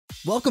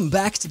Welcome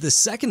back to the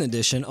second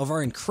edition of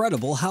our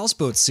incredible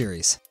Houseboats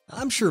series.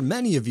 I'm sure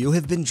many of you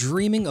have been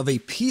dreaming of a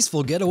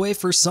peaceful getaway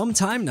for some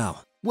time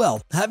now.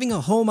 Well, having a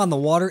home on the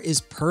water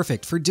is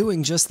perfect for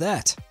doing just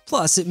that.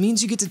 Plus, it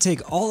means you get to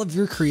take all of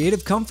your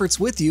creative comforts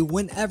with you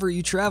whenever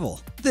you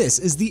travel. This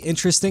is the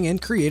Interesting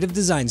and Creative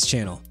Designs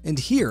channel, and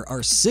here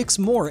are 6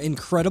 more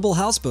incredible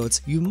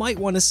houseboats you might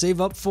want to save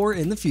up for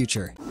in the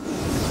future.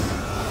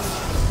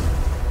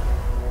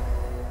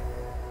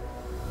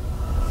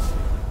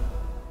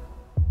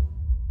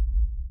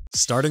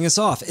 Starting us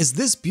off is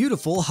this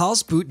beautiful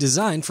houseboat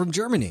design from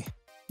Germany.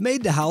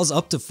 Made to house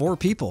up to 4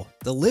 people,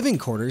 the living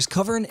quarters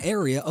cover an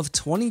area of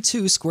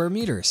 22 square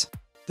meters.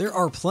 There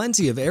are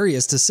plenty of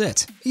areas to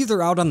sit,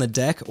 either out on the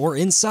deck or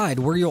inside,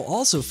 where you'll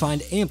also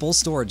find ample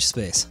storage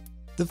space.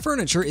 The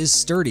furniture is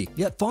sturdy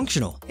yet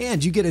functional,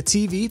 and you get a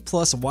TV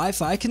plus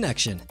Wi-Fi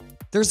connection.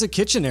 There's a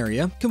kitchen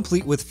area,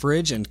 complete with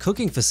fridge and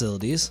cooking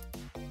facilities.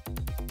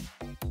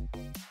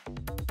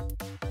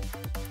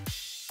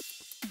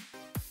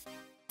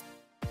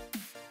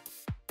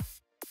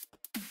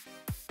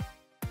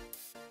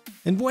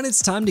 And when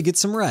it's time to get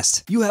some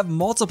rest, you have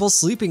multiple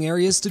sleeping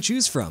areas to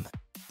choose from.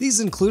 These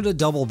include a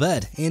double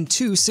bed and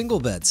 2 single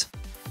beds.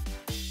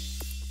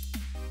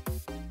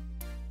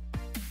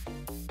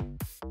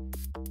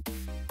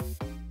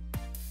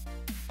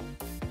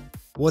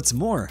 What's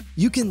more,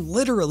 you can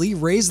literally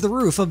raise the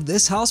roof of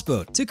this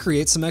houseboat to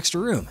create some extra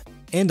room.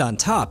 And on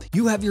top,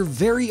 you have your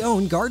very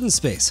own garden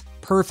space,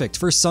 perfect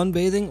for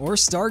sunbathing or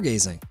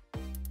stargazing.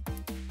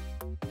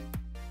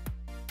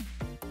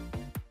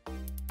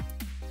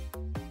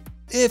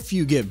 If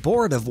you get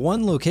bored of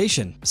one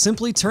location,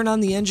 simply turn on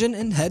the engine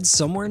and head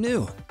somewhere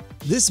new.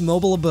 This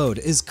mobile abode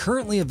is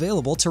currently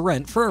available to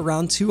rent for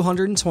around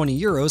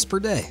 220 euros per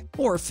day,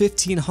 or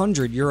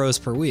 1,500 euros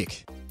per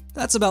week.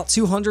 That's about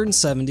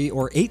 270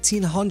 or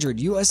 1,800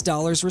 US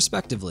dollars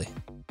respectively.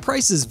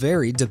 Prices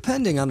vary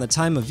depending on the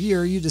time of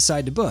year you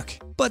decide to book.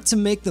 But to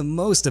make the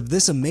most of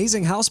this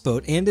amazing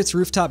houseboat and its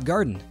rooftop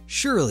garden,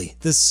 surely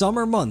the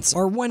summer months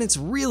are when it's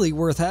really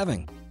worth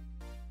having.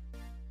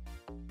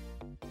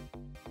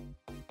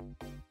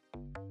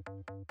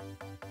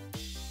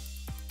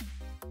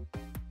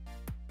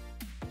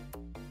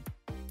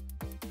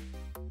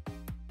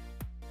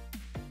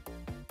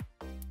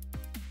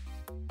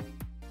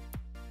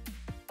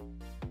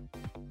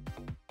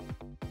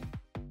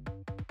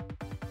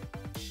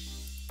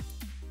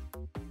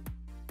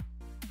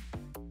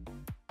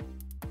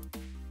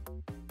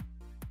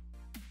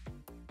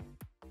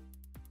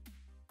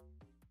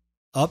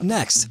 Up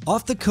next,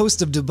 off the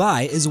coast of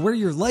Dubai is where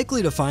you're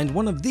likely to find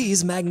one of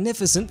these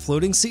magnificent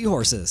floating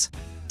seahorses.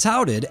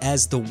 Touted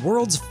as the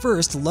world's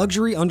first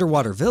luxury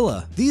underwater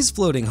villa, these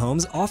floating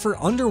homes offer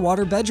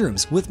underwater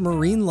bedrooms with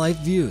marine life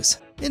views,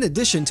 in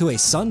addition to a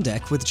sun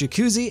deck with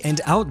jacuzzi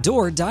and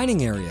outdoor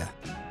dining area.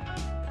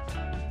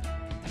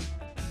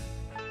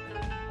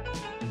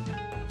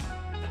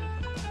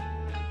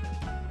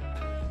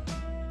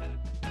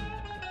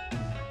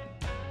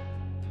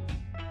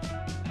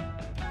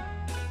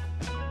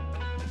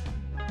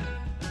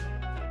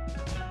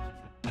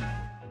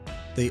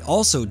 They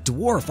also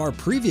dwarf our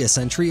previous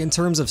entry in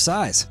terms of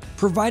size,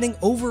 providing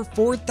over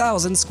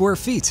 4,000 square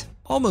feet,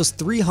 almost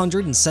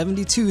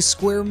 372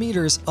 square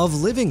meters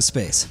of living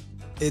space.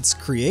 Its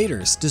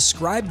creators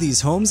describe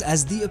these homes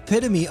as the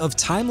epitome of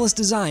timeless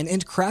design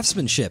and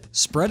craftsmanship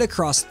spread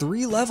across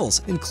 3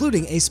 levels,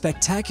 including a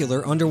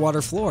spectacular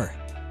underwater floor.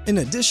 In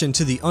addition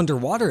to the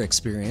underwater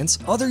experience,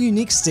 other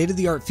unique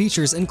state-of-the-art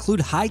features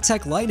include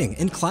high-tech lighting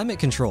and climate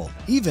control,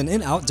 even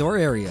in outdoor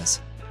areas.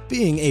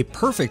 Being a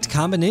perfect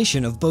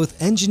combination of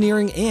both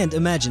engineering and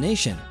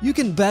imagination, you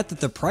can bet that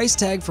the price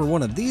tag for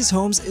one of these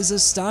homes is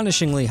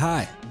astonishingly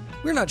high.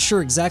 We're not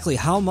sure exactly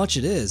how much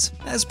it is,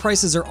 as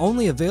prices are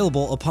only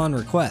available upon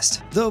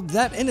request, though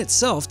that in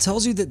itself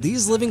tells you that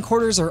these living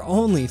quarters are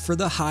only for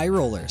the high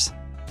rollers.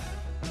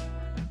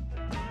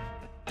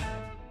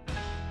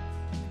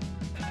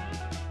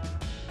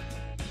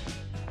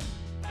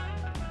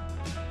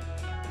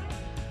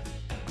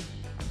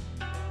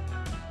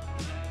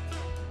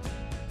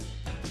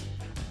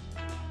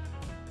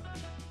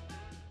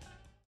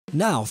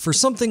 Now for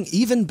something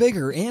even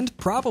bigger and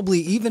probably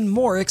even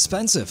more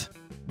expensive.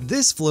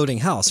 This floating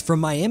house from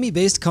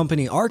Miami-based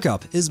company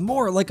Arkup is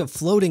more like a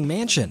floating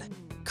mansion.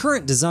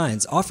 Current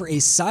designs offer a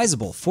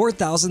sizable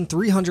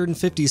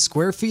 4,350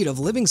 square feet of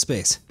living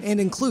space and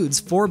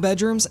includes 4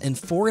 bedrooms and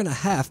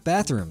 4.5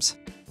 bathrooms.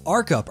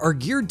 Arkup are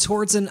geared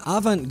towards an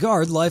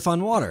avant-garde life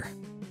on water.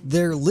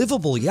 Their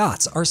livable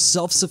yachts are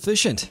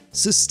self-sufficient,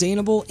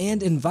 sustainable,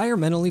 and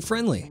environmentally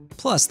friendly.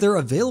 Plus, they're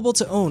available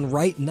to own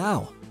right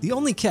now. The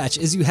only catch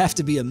is you have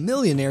to be a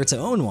millionaire to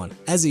own one,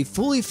 as a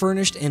fully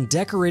furnished and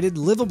decorated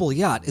livable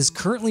yacht is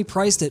currently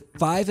priced at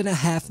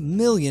 $5.5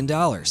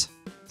 million.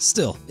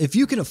 Still, if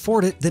you can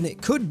afford it, then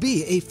it could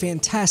be a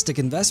fantastic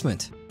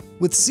investment.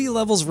 With sea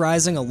levels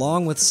rising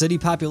along with city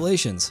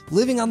populations,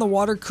 living on the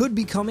water could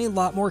become a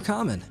lot more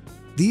common.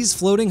 These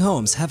floating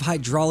homes have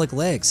hydraulic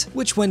legs,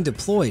 which when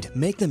deployed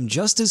make them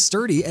just as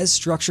sturdy as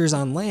structures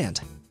on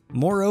land.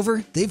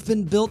 Moreover, they've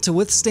been built to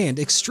withstand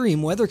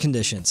extreme weather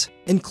conditions,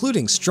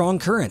 including strong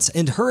currents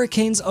and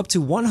hurricanes up to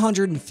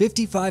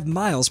 155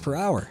 miles per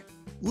hour.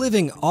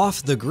 Living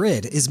off the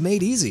grid is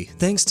made easy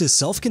thanks to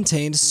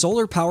self-contained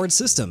solar-powered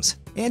systems,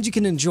 and you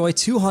can enjoy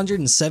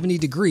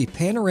 270-degree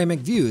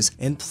panoramic views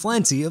and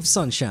plenty of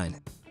sunshine.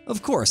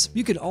 Of course,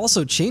 you could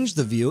also change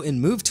the view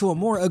and move to a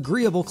more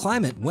agreeable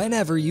climate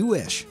whenever you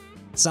wish.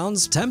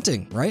 Sounds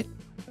tempting, right?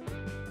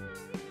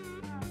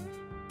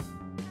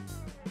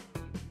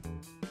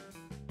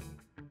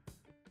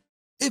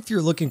 If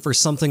you're looking for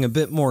something a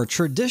bit more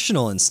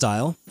traditional in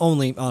style,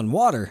 only on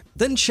water,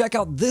 then check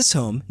out this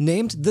home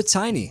named The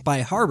Tiny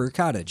by Harbor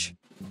Cottage.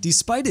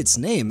 Despite its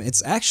name,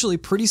 it's actually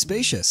pretty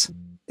spacious.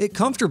 It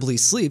comfortably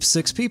sleeps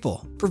 6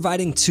 people,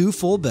 providing 2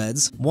 full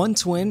beds, 1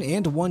 twin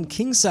and 1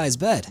 king-size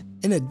bed,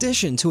 in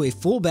addition to a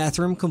full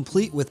bathroom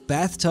complete with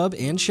bathtub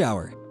and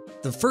shower.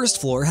 The first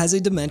floor has a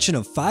dimension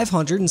of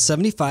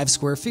 575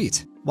 square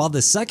feet, while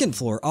the second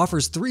floor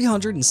offers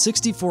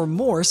 364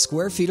 more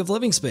square feet of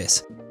living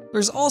space.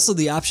 There's also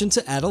the option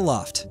to add a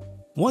loft.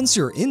 Once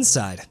you're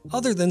inside,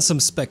 other than some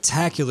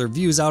spectacular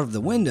views out of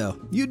the window,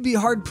 you'd be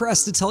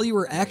hard-pressed to tell you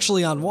were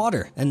actually on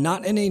water and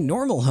not in a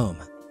normal home.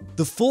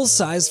 The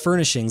full-size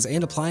furnishings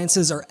and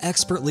appliances are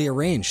expertly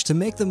arranged to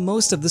make the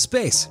most of the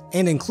space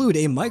and include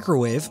a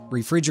microwave,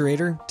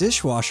 refrigerator,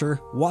 dishwasher,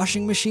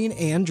 washing machine,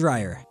 and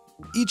dryer.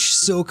 Each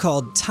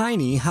so-called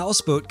tiny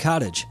houseboat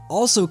cottage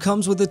also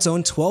comes with its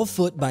own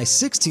 12-foot by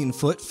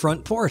 16-foot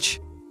front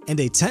porch and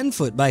a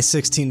 10-foot by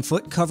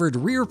 16-foot covered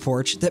rear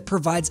porch that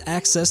provides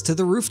access to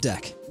the roof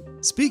deck.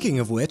 Speaking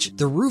of which,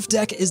 the roof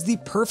deck is the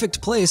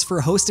perfect place for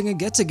hosting a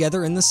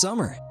get-together in the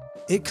summer.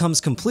 It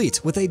comes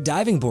complete with a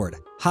diving board,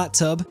 hot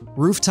tub,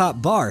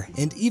 rooftop bar,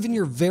 and even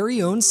your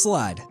very own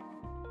slide.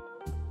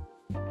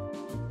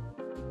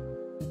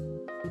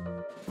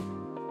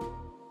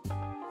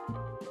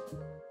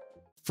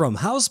 From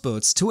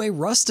houseboats to a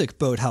rustic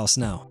boathouse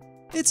now.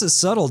 It's a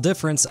subtle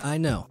difference, I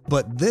know,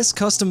 but this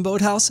custom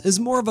boathouse is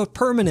more of a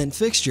permanent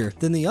fixture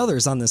than the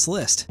others on this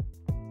list.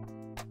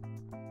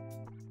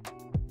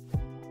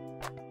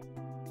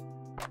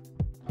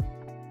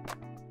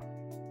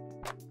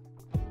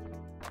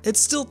 It's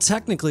still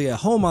technically a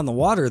home on the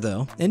water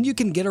though, and you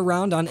can get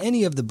around on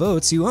any of the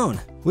boats you own,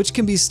 which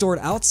can be stored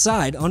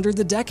outside under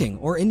the decking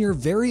or in your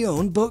very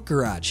own boat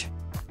garage.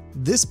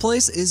 This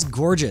place is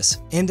gorgeous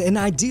and an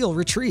ideal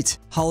retreat,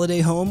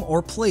 holiday home,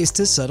 or place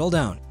to settle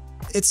down.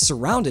 It's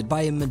surrounded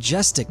by a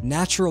majestic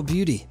natural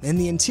beauty, and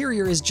the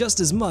interior is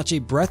just as much a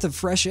breath of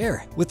fresh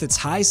air with its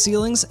high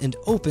ceilings and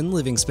open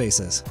living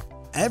spaces.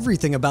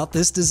 Everything about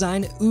this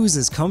design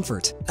oozes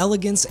comfort,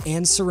 elegance,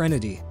 and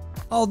serenity.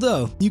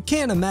 Although, you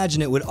can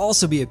imagine it would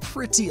also be a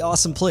pretty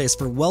awesome place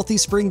for wealthy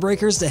spring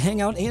breakers to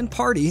hang out and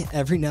party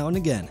every now and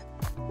again.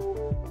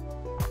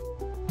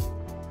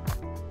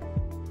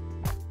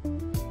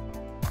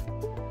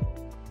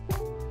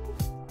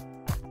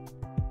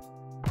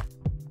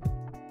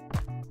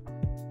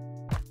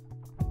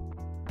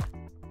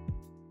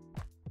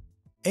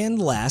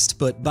 And last,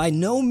 but by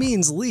no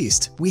means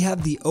least, we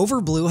have the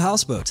Overblue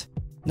houseboat.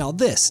 Now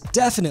this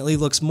definitely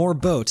looks more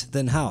boat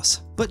than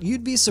house, but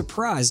you'd be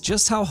surprised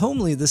just how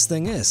homely this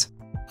thing is.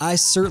 I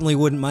certainly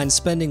wouldn't mind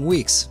spending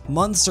weeks,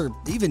 months, or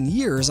even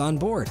years on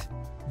board.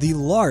 The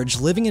large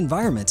living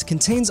environment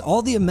contains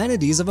all the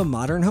amenities of a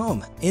modern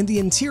home, and the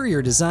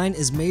interior design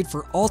is made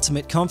for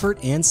ultimate comfort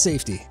and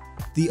safety.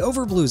 The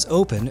Overblue's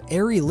open,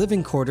 airy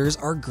living quarters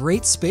are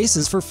great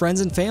spaces for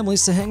friends and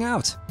families to hang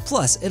out.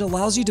 Plus, it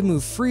allows you to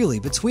move freely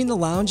between the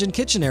lounge and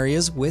kitchen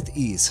areas with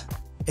ease.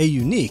 A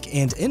unique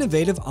and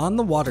innovative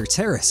on-the-water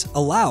terrace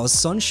allows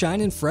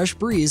sunshine and fresh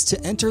breeze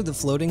to enter the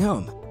floating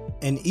home.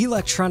 An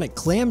electronic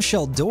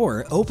clamshell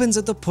door opens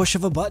at the push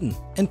of a button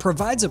and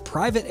provides a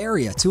private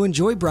area to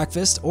enjoy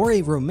breakfast or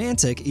a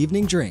romantic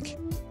evening drink.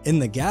 In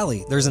the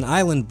galley, there's an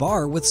island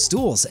bar with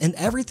stools and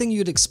everything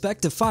you'd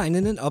expect to find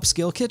in an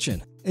upscale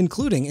kitchen,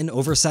 including an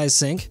oversized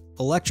sink,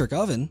 electric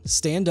oven,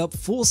 stand-up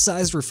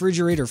full-sized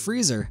refrigerator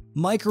freezer,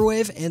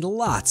 microwave, and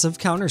lots of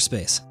counter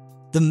space.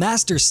 The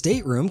master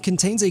stateroom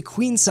contains a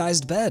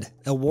queen-sized bed,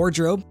 a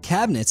wardrobe,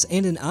 cabinets,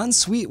 and an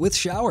ensuite with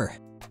shower.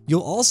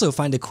 You'll also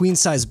find a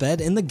queen-size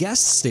bed in the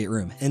guest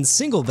stateroom and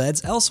single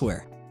beds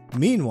elsewhere.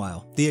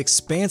 Meanwhile, the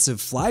expansive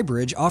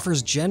flybridge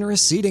offers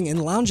generous seating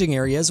and lounging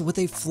areas with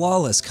a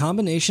flawless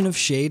combination of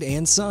shade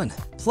and sun,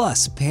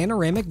 plus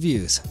panoramic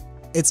views.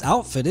 It's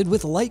outfitted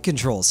with light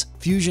controls,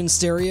 Fusion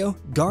stereo,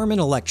 Garmin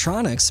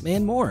electronics,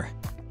 and more.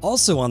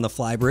 Also on the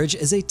flybridge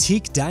is a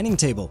teak dining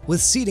table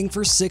with seating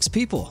for 6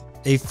 people,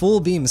 a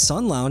full-beam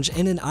sun lounge,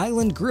 and an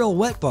island grill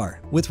wet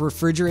bar with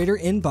refrigerator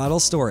and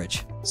bottle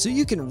storage, so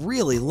you can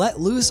really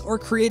let loose or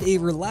create a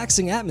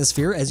relaxing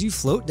atmosphere as you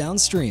float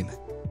downstream.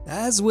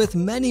 As with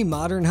many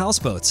modern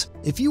houseboats,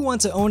 if you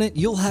want to own it,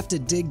 you'll have to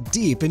dig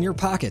deep in your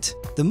pocket.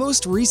 The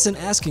most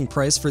recent asking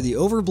price for the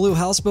Overblue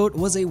houseboat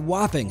was a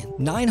whopping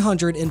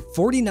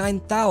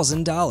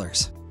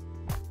 $949,000.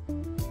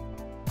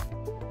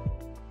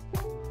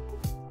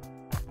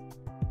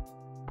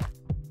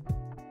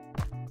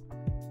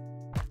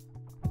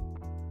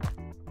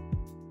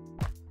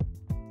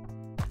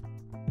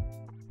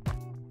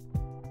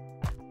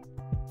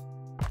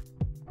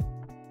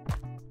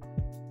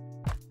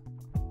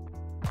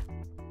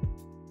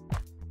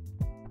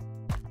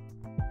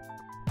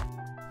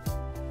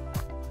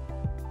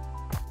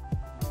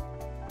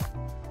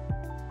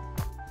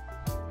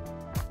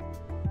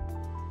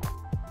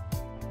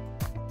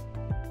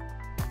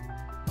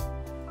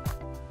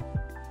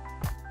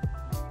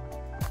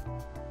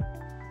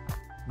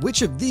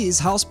 Which of these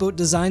houseboat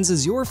designs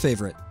is your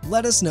favorite?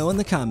 Let us know in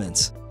the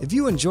comments. If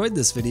you enjoyed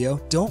this video,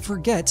 don't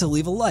forget to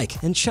leave a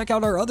like and check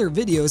out our other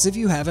videos if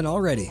you haven't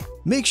already.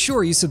 Make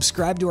sure you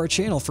subscribe to our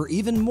channel for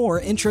even more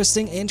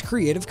interesting and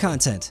creative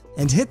content.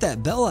 And hit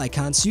that bell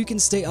icon so you can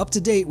stay up to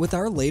date with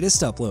our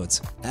latest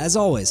uploads. As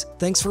always,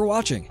 thanks for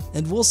watching,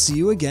 and we'll see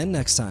you again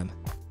next time.